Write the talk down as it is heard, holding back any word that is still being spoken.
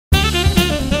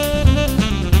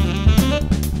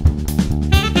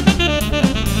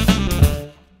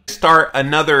start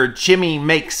another Jimmy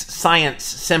Makes Science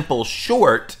Simple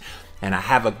short, and I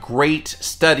have a great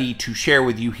study to share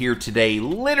with you here today.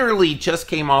 Literally just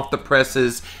came off the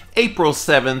presses, April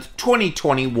 7th,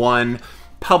 2021,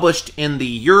 published in the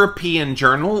European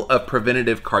Journal of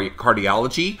Preventive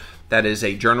Cardiology. That is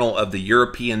a journal of the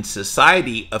European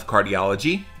Society of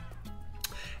Cardiology.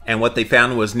 And what they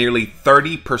found was nearly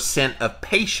 30% of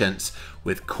patients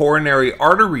with coronary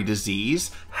artery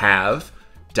disease have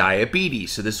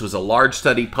diabetes. So this was a large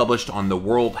study published on the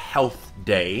World Health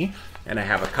Day, and I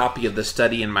have a copy of the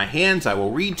study in my hands. I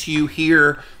will read to you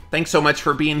here. Thanks so much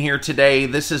for being here today.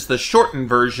 This is the shortened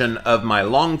version of my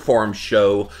long-form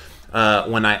show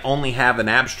when I only have an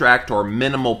abstract or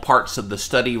minimal parts of the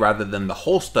study rather than the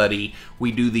whole study.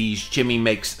 We do these Jimmy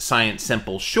Makes Science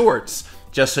Simple shorts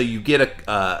just so you get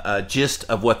a gist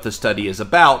of what the study is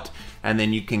about, and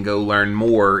then you can go learn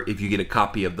more if you get a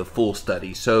copy of the full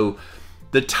study. So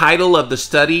the title of the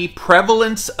study,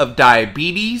 Prevalence of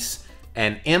Diabetes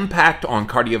and Impact on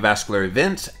Cardiovascular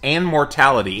Events and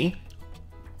Mortality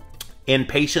in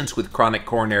Patients with Chronic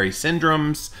Coronary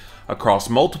Syndromes across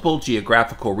multiple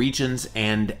geographical regions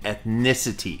and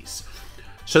ethnicities.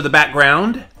 So the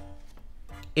background: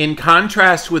 in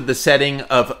contrast with the setting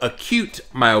of acute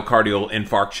myocardial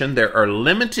infarction, there are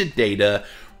limited data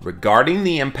regarding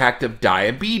the impact of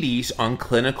diabetes on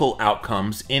clinical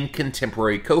outcomes in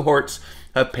contemporary cohorts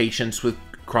of patients with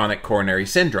chronic coronary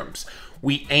syndromes.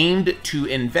 We aimed to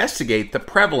investigate the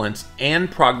prevalence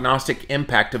and prognostic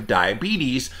impact of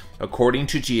diabetes according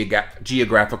to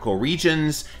geographical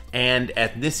regions and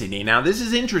ethnicity. Now, this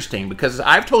is interesting because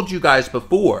I've told you guys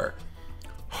before,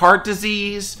 heart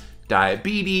disease,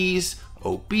 diabetes,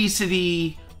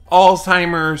 obesity,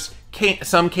 Alzheimer's,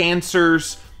 some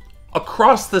cancers,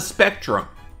 across the spectrum,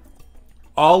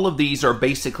 all of these are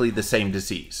basically the same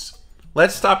disease.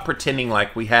 Let's stop pretending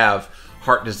like we have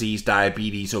heart disease,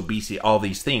 diabetes, obesity, all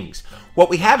these things. What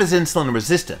we have is insulin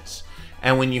resistance.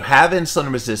 And when you have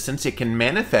insulin resistance, it can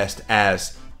manifest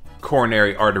as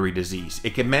coronary artery disease.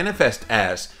 It can manifest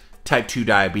as type 2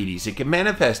 diabetes. It can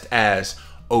manifest as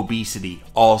obesity,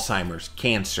 Alzheimer's,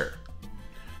 cancer.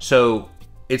 So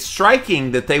it's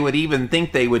striking that they would even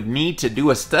think they would need to do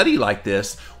a study like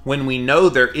this when we know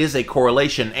there is a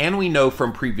correlation, and we know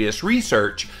from previous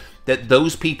research that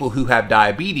those people who have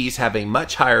diabetes have a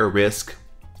much higher risk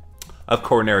of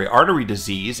coronary artery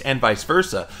disease, and vice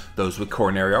versa. Those with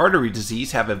coronary artery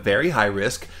disease have a very high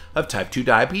risk of type 2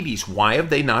 diabetes. Why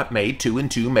have they not made 2 and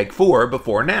 2 make 4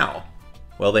 before now?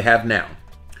 Well, they have now.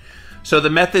 So the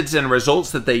methods and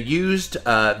results that they used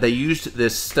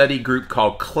this study group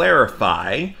called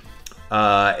Clarify.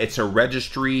 It's a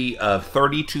registry of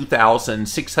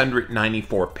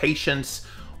 32,694 patients,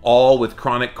 all with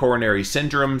chronic coronary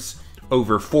syndromes,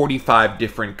 over 45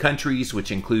 different countries,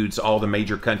 which includes all the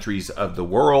major countries of the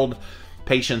world.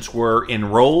 Patients were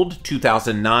enrolled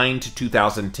 2009 to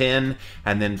 2010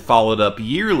 and then followed up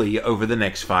yearly over the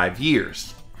next 5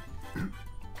 years.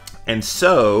 And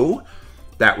so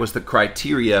that was the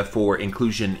criteria for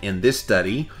inclusion in this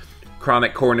study.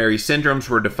 Chronic coronary syndromes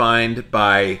were defined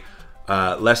by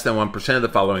less than 1% of the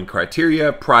following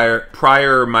criteria: prior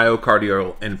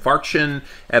myocardial infarction,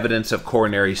 evidence of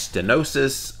coronary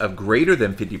stenosis of greater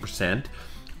than 50%,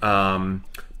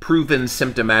 proven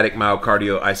symptomatic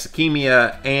myocardial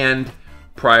ischemia, and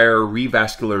prior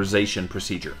revascularization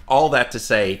procedure. All that to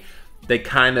say, they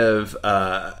kind of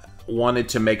wanted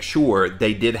to make sure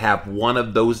they did have one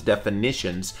of those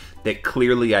definitions that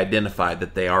clearly identified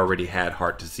that they already had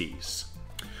heart disease.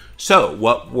 So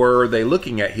what were they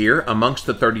looking at here? Amongst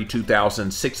the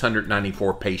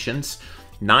 32,694 patients,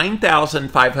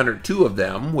 9,502 of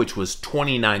them, which was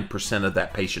 29% of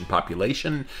that patient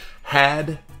population,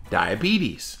 had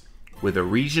diabetes, with a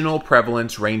regional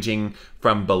prevalence ranging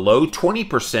from below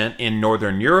 20% in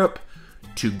Northern Europe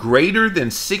to greater than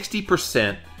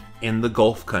 60% in the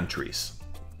Gulf countries.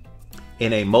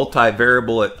 In a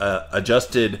multivariable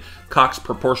adjusted Cox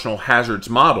proportional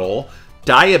hazards model,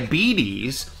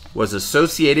 diabetes was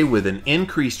associated with an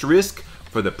increased risk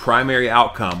for the primary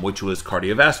outcome, which was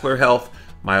cardiovascular health,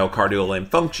 myocardial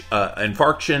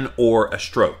infarction, or a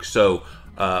stroke. So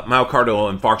myocardial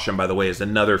infarction, by the way, is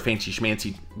another fancy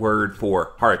schmancy word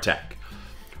for heart attack,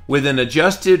 with an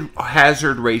adjusted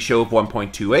hazard ratio of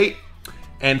 1.28.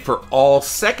 And for all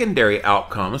secondary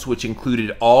outcomes, which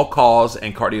included all-cause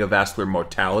and cardiovascular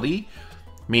mortality,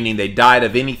 meaning they died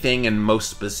of anything and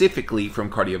most specifically from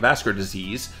cardiovascular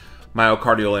disease,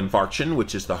 myocardial infarction,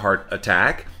 which is the heart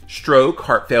attack, stroke,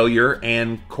 heart failure,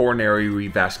 and coronary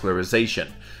revascularization.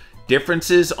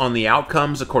 Differences on the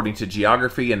outcomes according to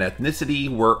geography and ethnicity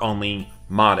were only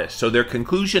modest. So their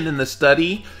conclusion in the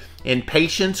study In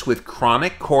patients with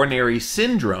chronic coronary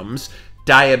syndromes,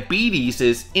 diabetes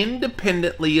is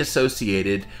independently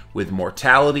associated with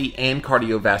mortality and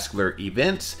cardiovascular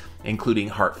events, including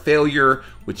heart failure,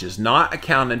 which is not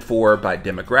accounted for by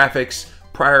demographics,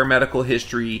 prior medical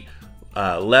history,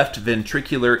 left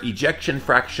ventricular ejection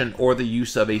fraction, or the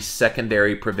use of a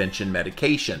secondary prevention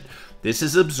medication. This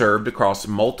is observed across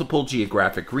multiple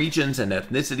geographic regions and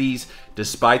ethnicities,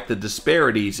 despite the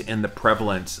disparities in the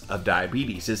prevalence of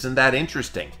diabetes. Isn't that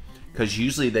interesting? Because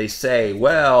usually they say,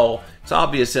 well, it's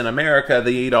obvious in America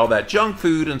they eat all that junk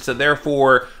food, and so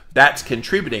therefore that's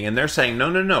contributing. And they're saying,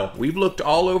 no, no, no. We've looked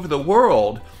all over the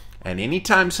world, and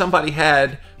anytime somebody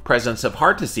had presence of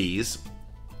heart disease,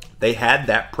 they had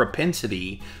that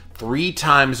propensity 3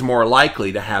 times more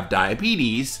likely to have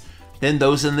diabetes than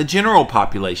those in the general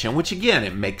population, which again,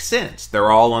 it makes sense. They're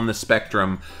all on the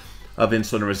spectrum of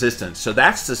insulin resistance. So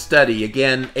that's the study.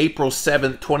 Again, April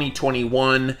 7th,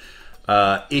 2021,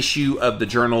 issue of the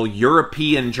journal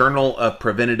European Journal of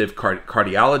Preventive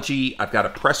Cardiology. I've got a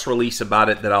press release about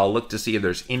it that I'll look to see if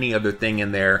there's any other thing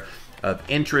in there of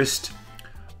interest.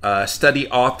 Study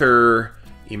author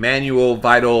Emmanuel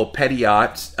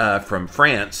Vidal-Petiot from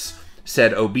France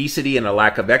said obesity and a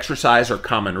lack of exercise are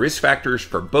common risk factors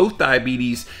for both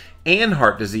diabetes and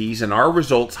heart disease, and our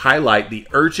results highlight the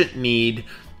urgent need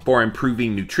for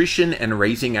improving nutrition and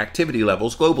raising activity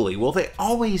levels globally. Well, they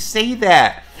always say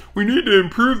that. We need to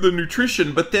improve the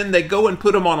nutrition, but then they go and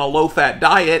put them on a low-fat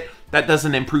diet. That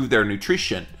doesn't improve their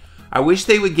nutrition. I wish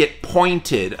they would get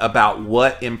pointed about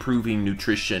what improving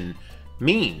nutrition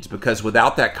means, because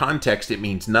without that context, it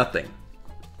means nothing.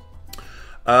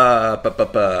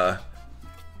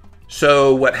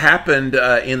 So what happened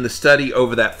in the study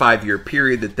over that 5-year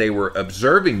period that they were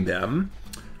observing them,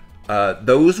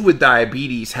 those with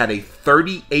diabetes had a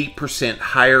 38%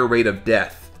 higher rate of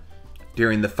death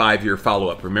during the 5-year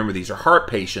follow-up. Remember, these are heart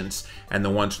patients, and the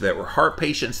ones that were heart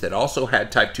patients that also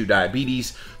had type 2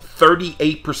 diabetes,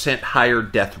 38% higher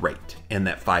death rate in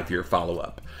that 5-year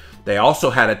follow-up. They also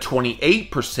had a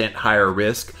 28% higher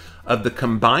risk of the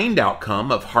combined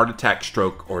outcome of heart attack,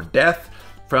 stroke, or death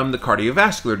from the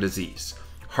cardiovascular disease.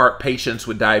 Heart patients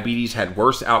with diabetes had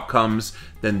worse outcomes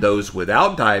than those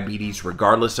without diabetes,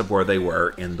 regardless of where they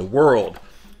were in the world.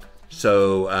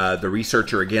 So the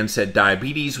researcher again said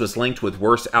diabetes was linked with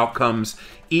worse outcomes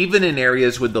even in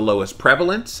areas with the lowest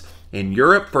prevalence. In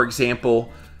Europe, for example,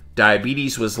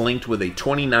 diabetes was linked with a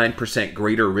 29%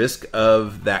 greater risk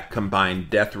of that combined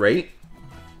death rate.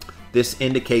 This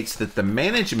indicates that the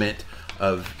management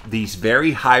of these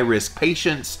very high-risk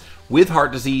patients with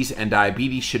heart disease and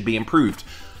diabetes should be improved.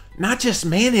 Not just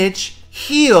manage,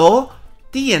 heal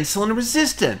the insulin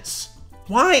resistance.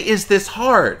 Why is this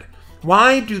hard?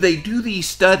 Why do they do these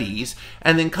studies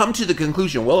and then come to the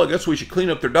conclusion, well, I guess we should clean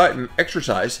up their diet and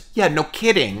exercise? Yeah, no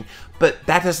kidding. But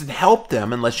that doesn't help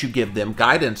them unless you give them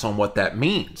guidance on what that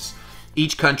means.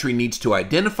 Each country needs to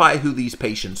identify who these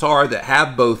patients are that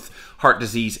have both heart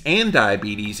disease and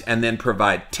diabetes, and then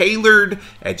provide tailored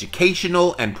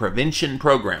educational and prevention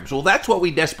programs. Well, that's what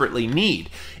we desperately need.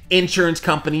 Insurance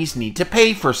companies need to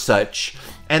pay for such,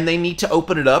 and they need to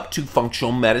open it up to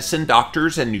functional medicine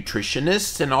doctors and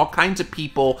nutritionists and all kinds of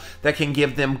people that can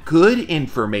give them good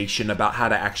information about how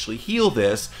to actually heal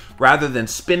this, rather than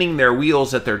spinning their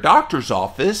wheels at their doctor's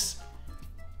office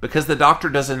because the doctor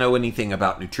doesn't know anything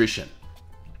about nutrition.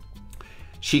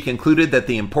 She concluded that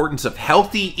the importance of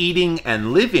healthy eating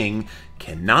and living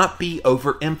cannot be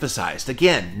overemphasized.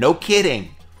 Again, no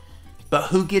kidding. But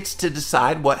who gets to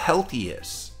decide what healthy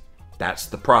is? That's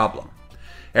the problem.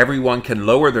 Everyone can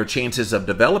lower their chances of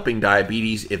developing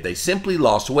diabetes if they simply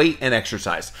lost weight and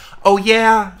exercise. Oh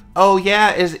yeah? Oh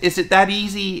yeah? Is it that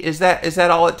easy? Is that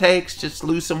all it takes? Just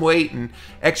lose some weight and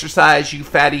exercise, you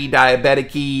fatty,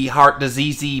 diabetic-y, heart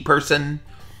disease-y person?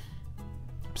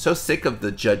 So sick of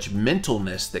the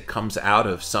judgmentalness that comes out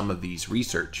of some of these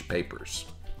research papers.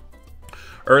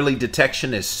 Early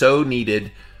detection is so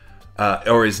needed,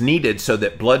 is needed so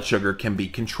that blood sugar can be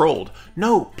controlled.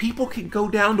 No, people can go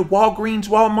down to Walgreens,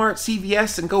 Walmart,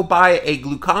 CVS, and go buy a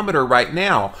glucometer right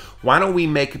now. Why don't we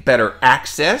make better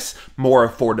access, more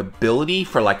affordability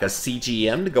for like a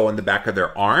CGM to go in the back of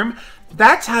their arm?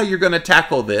 That's how you're going to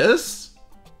tackle this.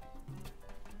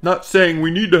 Not saying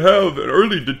we need to have an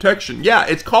early detection. Yeah,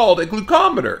 it's called a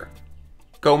glucometer.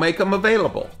 Go make them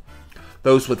available.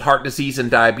 Those with heart disease and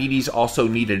diabetes also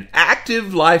need an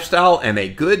active lifestyle and a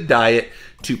good diet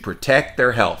to protect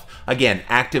their health. Again,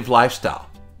 active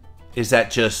lifestyle. Is that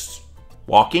just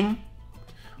walking?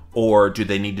 Or do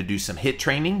they need to do some HIIT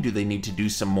training? Do they need to do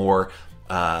some more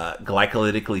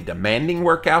glycolytically demanding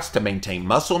workouts to maintain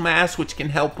muscle mass, which can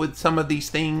help with some of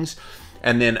these things?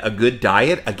 And then a good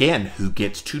diet, again, who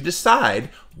gets to decide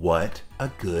what a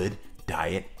good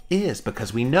diet is?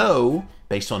 Because we know,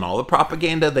 based on all the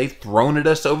propaganda they've thrown at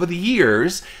us over the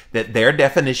years, that their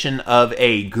definition of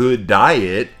a good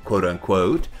diet, quote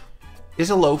unquote, is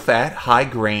a low-fat,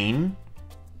 high-grain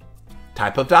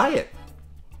type of diet.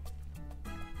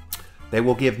 They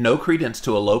will give no credence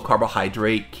to a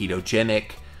low-carbohydrate,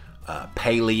 ketogenic,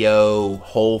 paleo,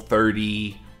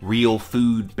 Whole30, real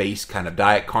food-based kind of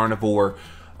diet, carnivore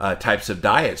types of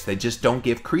diets. They just don't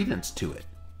give credence to it.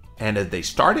 And if they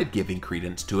started giving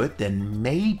credence to it, then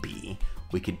maybe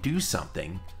we could do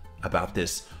something about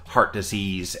this heart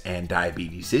disease and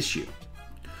diabetes issue.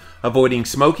 Avoiding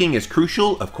smoking is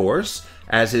crucial, of course,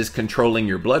 as is controlling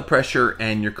your blood pressure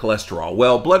and your cholesterol.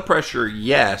 Well, blood pressure,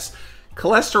 yes.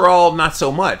 Cholesterol, not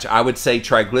so much. I would say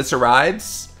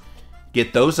triglycerides,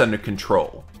 get those under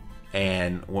control.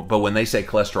 But when they say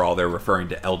cholesterol, they're referring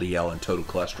to LDL and total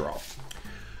cholesterol.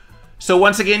 So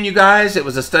once again, you guys, it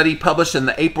was a study published in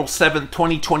the April 7th,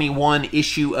 2021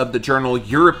 issue of the journal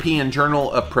European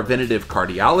Journal of Preventive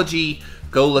Cardiology.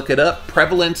 Go look it up.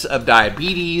 Prevalence of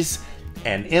diabetes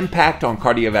and impact on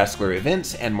cardiovascular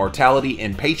events and mortality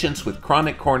in patients with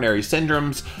chronic coronary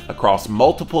syndromes across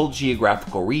multiple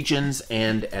geographical regions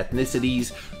and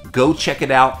ethnicities. Go check it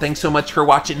out. Thanks so much for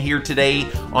watching here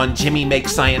today on Jimmy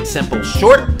Makes Science Simple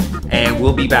Short, and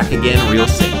we'll be back again real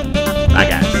soon. Bye,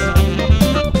 guys.